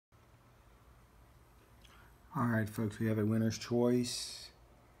All right, folks, we have a winner's choice.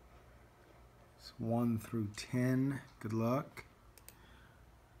 It's 1 through 10. Good luck.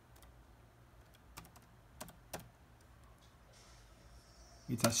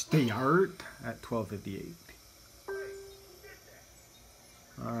 It's a start at 12:58.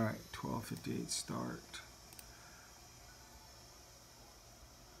 All right, 12:58 start.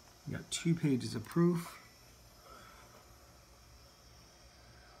 We got 2 pages of proof.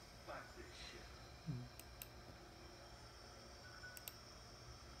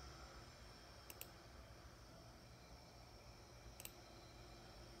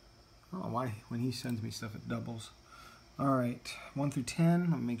 Oh, why? When he sends me stuff, it doubles. All right, 1 through 10.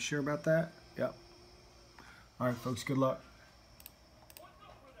 Let me make sure about that. Yep. All right, folks, good luck.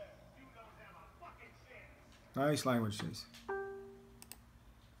 Nice language, Chase.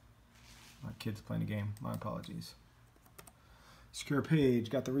 My kid's playing a game. My apologies. Secure page.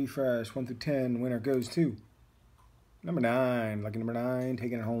 Got the refresh. 1 through 10. Winner goes to number 9. Lucky number 9.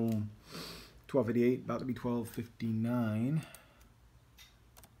 Taking it home. 12:58. About to be 12:59.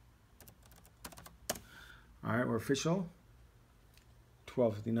 All right, we're official.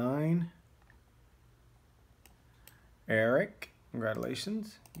 12:59. Eric,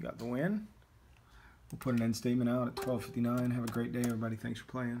 congratulations. You got the win. We'll put an end statement out at 12:59. Have a great day, everybody. Thanks for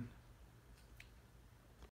playing.